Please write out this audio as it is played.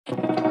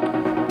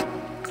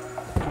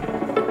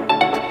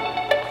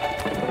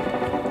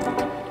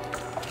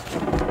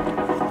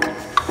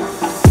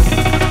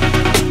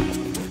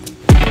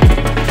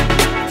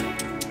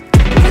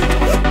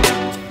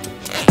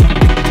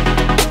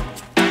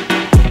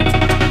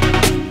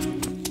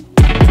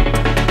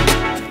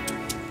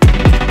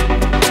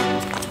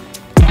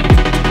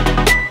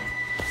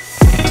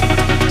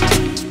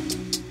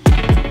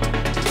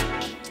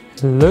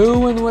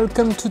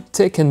Welcome to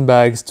Tech and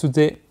Bags.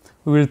 Today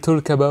we will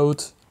talk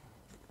about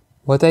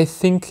what I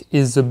think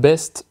is the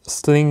best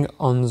sling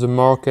on the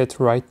market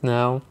right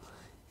now,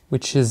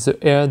 which is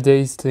the Aer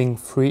Day Sling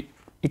 3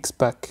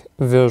 X-PAC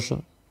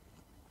version.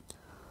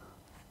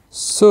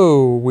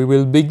 So we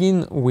will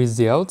begin with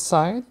the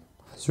outside.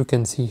 As you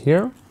can see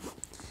here,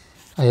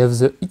 I have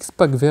the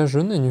X-PAC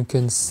version and you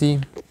can see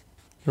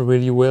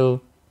really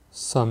well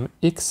some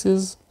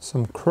X's,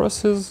 some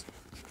crosses.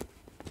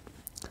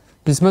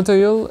 This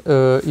material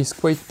is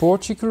quite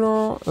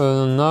particular.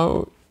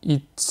 Now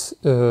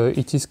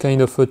it is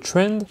kind of a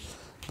trend,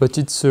 but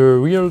it's a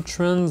real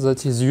trend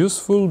that is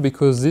useful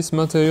because this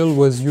material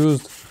was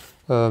used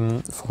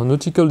for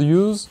nautical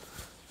use.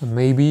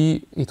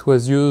 Maybe it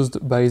was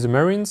used by the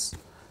Marines.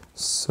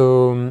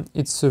 So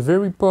it's a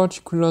very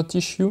particular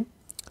tissue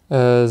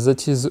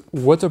that is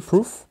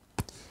waterproof.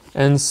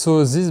 And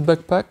so this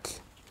backpack,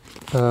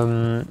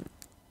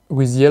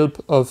 with the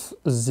help of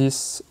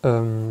these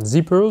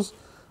zippers,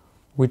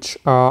 which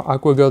are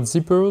AquaGuard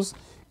zippers,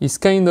 is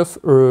kind of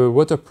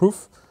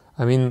waterproof,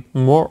 I mean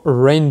more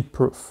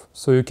rainproof.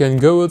 So you can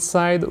go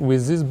outside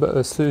with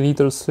this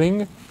little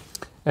sling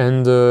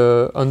and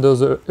under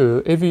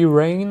the heavy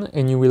rain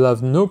and you will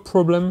have no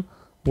problem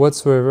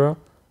whatsoever.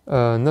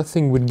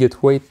 Nothing will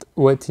get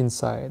wet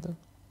inside.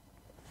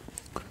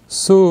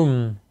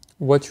 So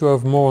what you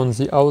have more on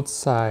the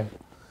outside,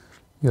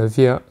 you have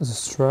here the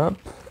strap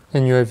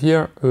and you have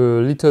here a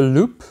little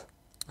loop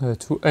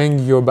to hang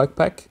your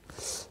backpack,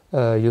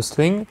 your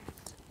sling,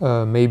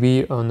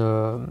 maybe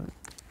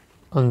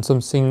on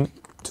something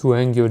to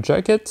hang your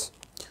jacket.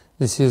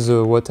 This is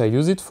what I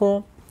use it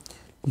for.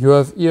 You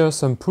have here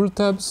some pull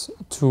tabs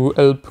to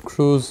help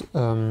close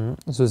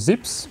the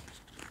zips,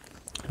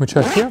 which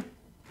are here.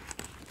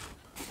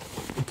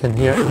 You can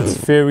hear it's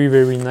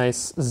very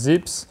nice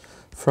zips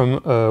from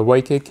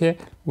YKK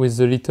with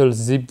the little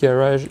zip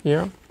garage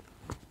here.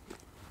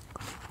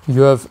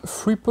 You have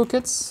 3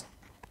 pockets.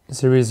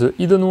 There is a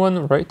hidden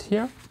one right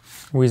here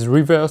with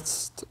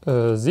reversed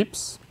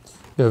zips.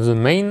 You have the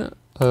main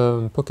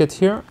pocket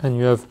here and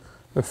you have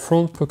a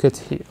front pocket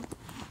here.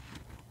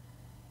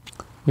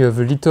 You have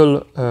a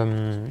little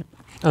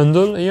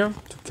handle here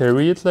to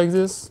carry it like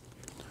this.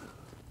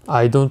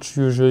 I don't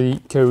usually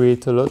carry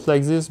it a lot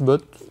like this,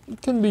 but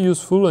it can be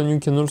useful and you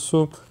can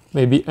also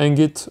maybe hang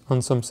it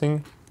on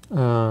something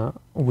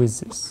with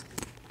this.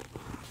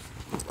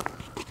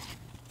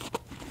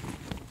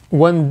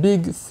 One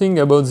big thing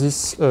about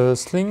this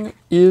sling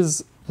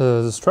is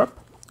the strap,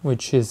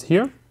 which is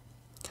here.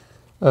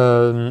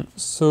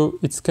 So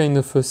it's kind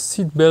of a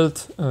seat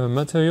belt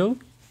material.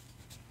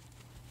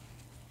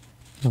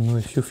 I don't know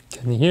if you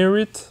can hear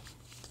it.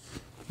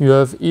 You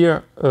have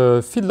here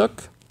a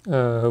Fidlock,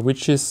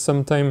 which is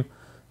sometimes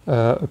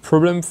a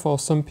problem for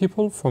some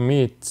people. For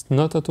me, it's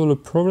not at all a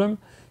problem.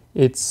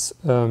 It's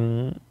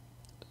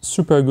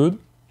super good.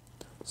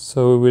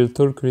 So we will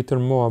talk a little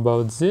more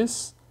about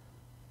this.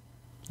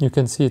 You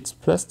can see it's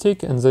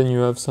plastic and then you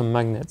have some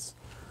magnets.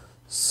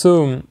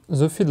 So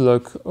the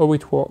Fidlock, how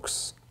it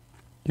works,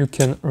 you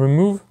can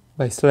remove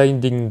by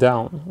sliding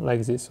down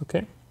like this,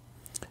 okay?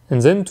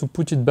 And then to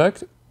put it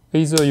back,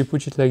 either you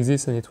put it like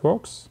this and it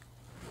works,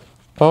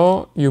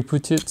 or you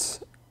put it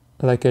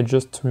like I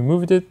just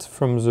removed it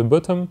from the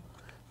bottom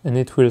and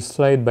it will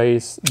slide by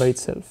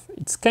itself.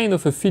 It's kind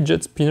of a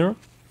fidget spinner,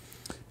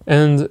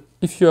 and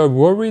if you are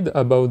worried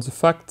about the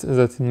fact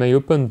that it may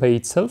open by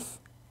itself,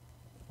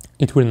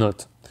 it will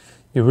not.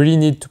 You really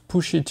need to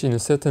push it in a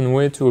certain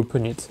way to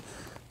open it.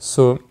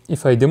 So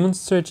if I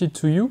demonstrate it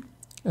to you,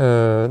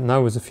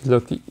 now the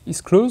Fidlock is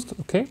closed,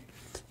 okay?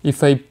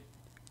 If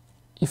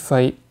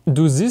I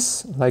do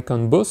this like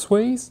on both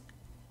ways,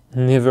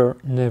 never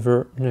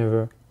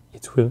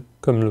it will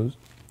come loose.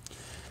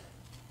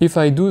 If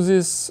I do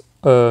this,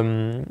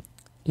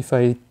 if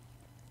I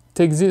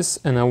take this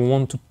and I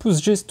want to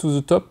push this to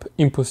the top,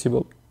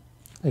 impossible.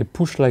 I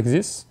push like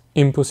this,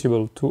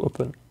 impossible to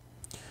open.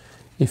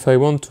 If I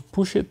want to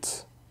push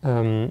it,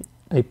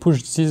 I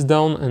push this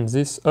down and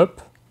this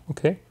up,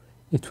 okay?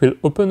 It will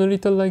open a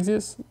little like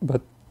this,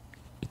 but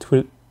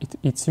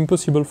it's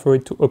impossible for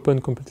it to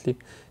open completely.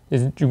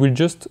 You will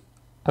just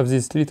have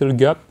this little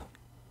gap,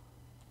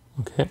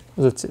 okay?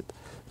 That's it.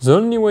 The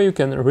only way you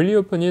can really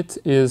open it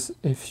is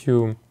if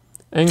you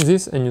hang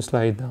this and you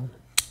slide down.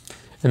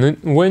 And then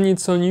when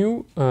it's on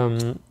you,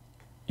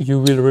 you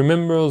will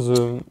remember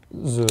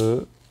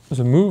the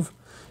move,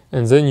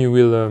 and then you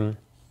will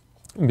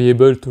be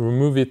able to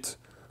remove it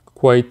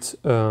quite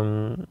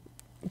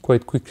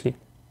quickly.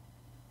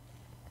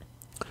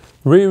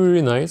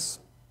 Really nice.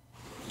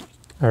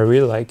 I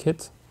really like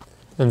it.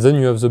 And then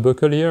you have the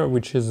buckle here,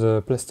 which is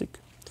plastic.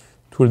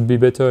 It would be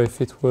better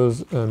if it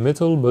was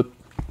metal, but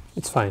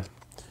it's fine.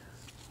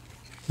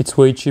 It's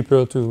way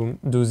cheaper to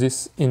do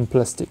this in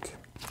plastic.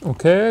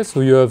 Okay,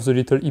 so you have the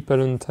little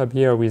Ipalon tab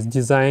here with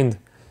designed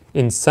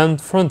in San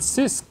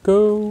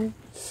Francisco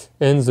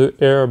and the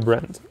Aer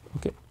brand.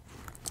 Okay.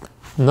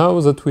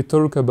 Now that we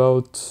talk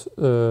about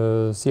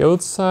the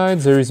outside,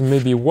 there is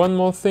maybe one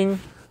more thing.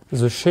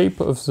 The shape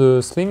of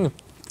the sling.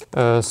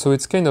 So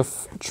it's kind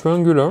of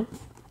triangular.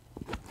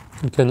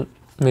 You can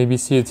maybe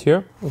see it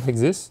here, like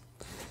this.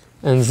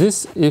 And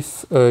this,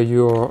 if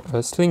your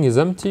sling is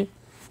empty,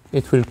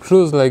 it will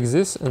close like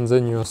this, and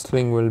then your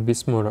sling will be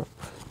smaller.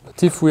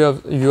 But if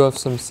you have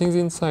some things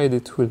inside,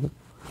 it will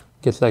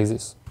get like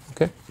this,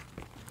 okay?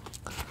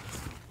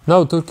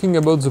 Now talking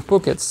about the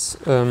pockets,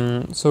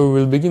 so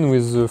we'll begin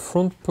with the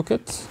front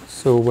pocket.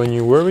 So when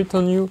you wear it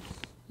on you,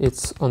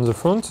 it's on the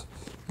front.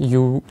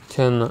 You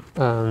can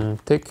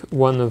take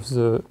one of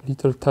the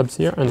little tabs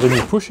here and then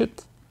you push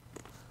it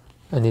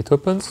and it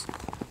opens.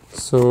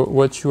 So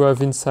what you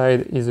have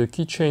inside is a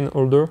keychain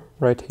holder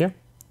right here.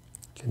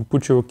 You can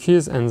put your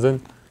keys and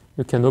then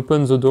you can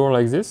open the door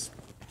like this.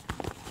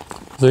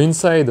 The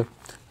inside,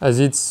 as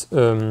it's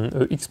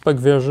a X-PAC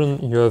version,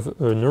 you have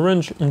an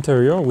orange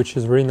interior, which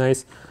is very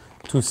nice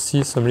to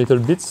see some little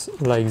bits,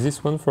 like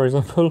this one, for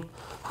example,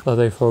 that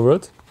I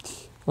forgot.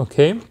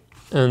 Okay,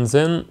 and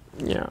then,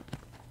 yeah,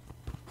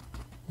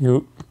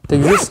 you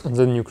take this and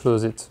then you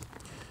close it.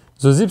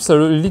 The zips are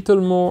a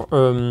little more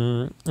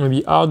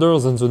maybe harder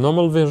than the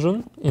normal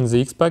version in the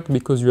X-PAC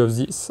because you have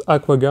this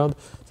aqua guard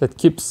that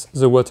keeps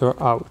the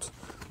water out.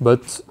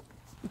 But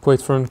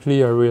quite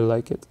frankly, I really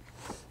like it.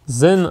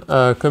 Then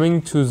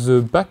coming to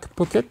the back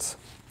pocket,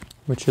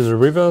 which is a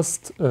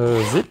reversed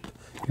zip.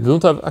 You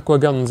don't have aqua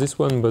guard on this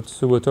one, but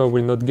the water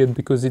will not get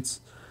because it's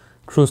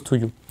close to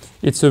you.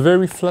 It's a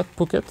very flat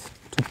pocket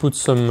to put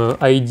some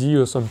ID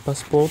or some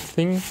passport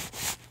thing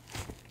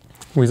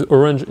with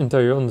orange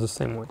interior in the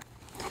same way.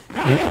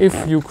 And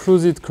if you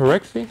close it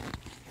correctly,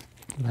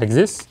 like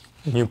this,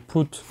 and you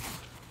put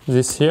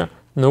this here,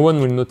 no one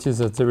will notice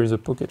that there is a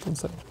pocket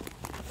inside.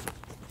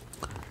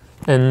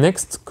 And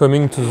next,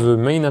 coming to the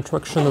main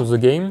attraction of the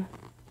game,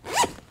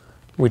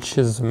 which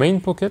is the main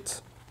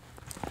pocket.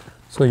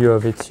 So you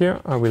have it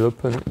here. I will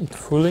open it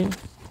fully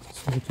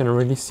so you can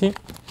really see.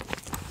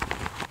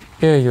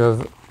 Here you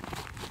have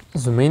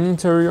the main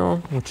interior,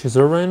 which is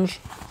orange.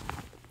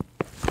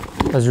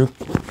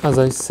 As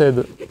I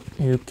said,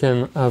 you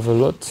can have a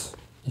lot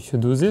if you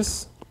do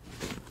this.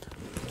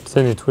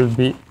 Then it will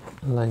be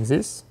like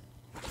this.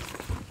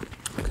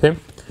 Okay.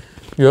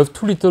 You have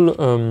two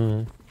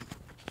little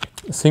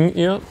thing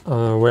here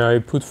where I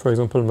put, for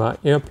example, my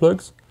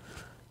earplugs,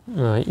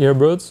 my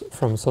earbuds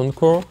from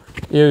Soundcore.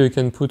 Here you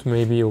can put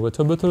maybe a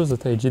water bottle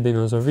that I did in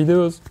other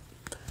videos.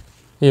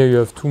 Here you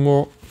have two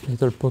more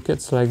little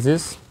pockets like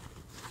this.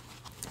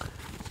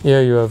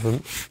 Here you have a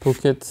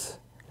pocket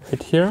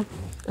right here.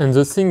 And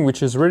the thing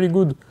which is really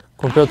good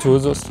compared to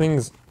other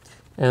slings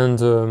and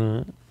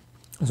the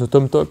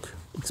TomTok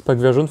X-PAC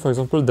version, for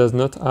example, does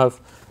not have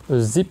a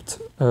zipped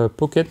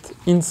pocket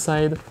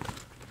inside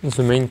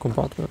the main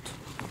compartment.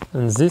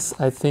 And this,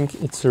 I think,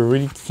 it's a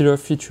really killer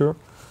feature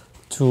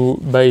to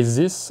buy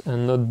this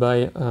and not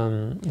buy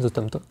the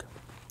TomTok.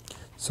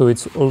 So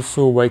it's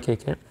also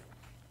YKK.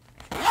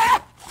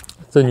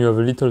 Then you have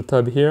a little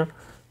tab here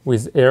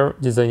with Air,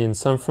 designed in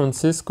San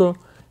Francisco,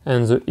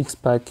 and the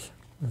X-PAC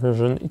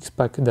version,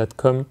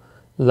 xpac.com,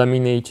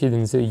 laminated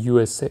in the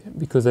USA,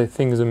 because I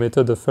think the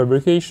method of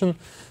fabrication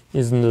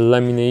is in the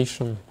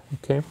lamination,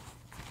 okay?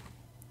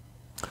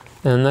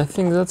 And I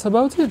think that's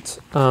about it.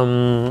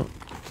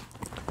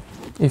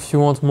 If you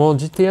want more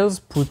details,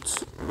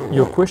 put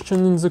your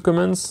question in the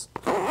comments.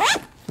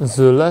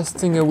 The last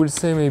thing I will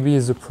say maybe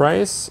is the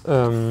price.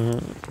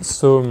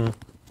 So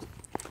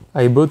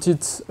I bought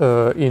it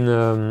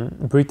in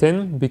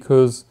Britain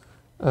because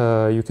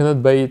you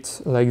cannot buy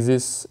it like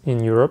this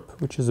in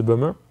Europe, which is a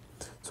bummer.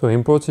 So I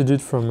imported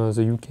it from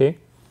the UK.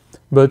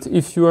 But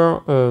if you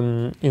are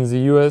in the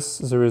US,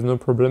 there is no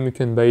problem. You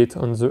can buy it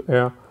on the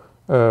Aer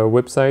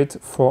website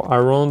for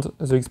around,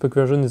 the X-PAC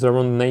version is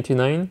around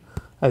 99,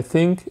 I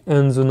think,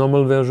 and the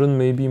normal version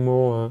may be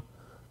more,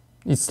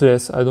 it's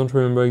less, I don't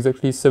remember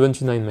exactly,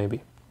 79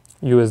 maybe,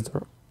 US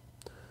dollar.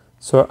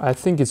 So I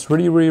think it's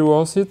really, really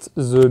worth it.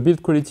 The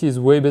build quality is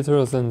way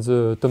better than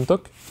the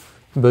TomTok,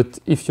 but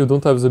if you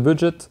don't have the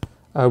budget,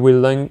 I will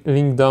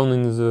link down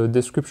in the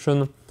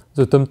description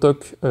the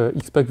TomTok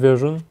X-PAC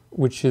version,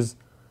 which is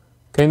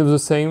kind of the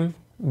same,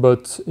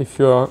 but if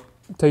you are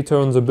tighter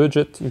on the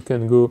budget, you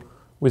can go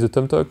with the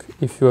TomTok.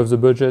 If you have the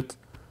budget,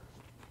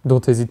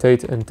 don't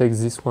hesitate and take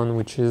this one,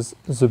 which is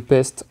the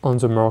best on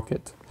the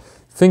market.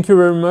 Thank you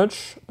very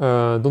much.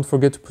 Don't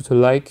forget to put a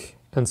like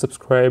and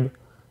subscribe.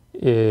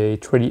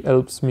 It really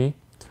helps me.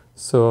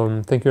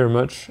 So thank you very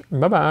much.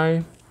 Bye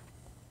bye.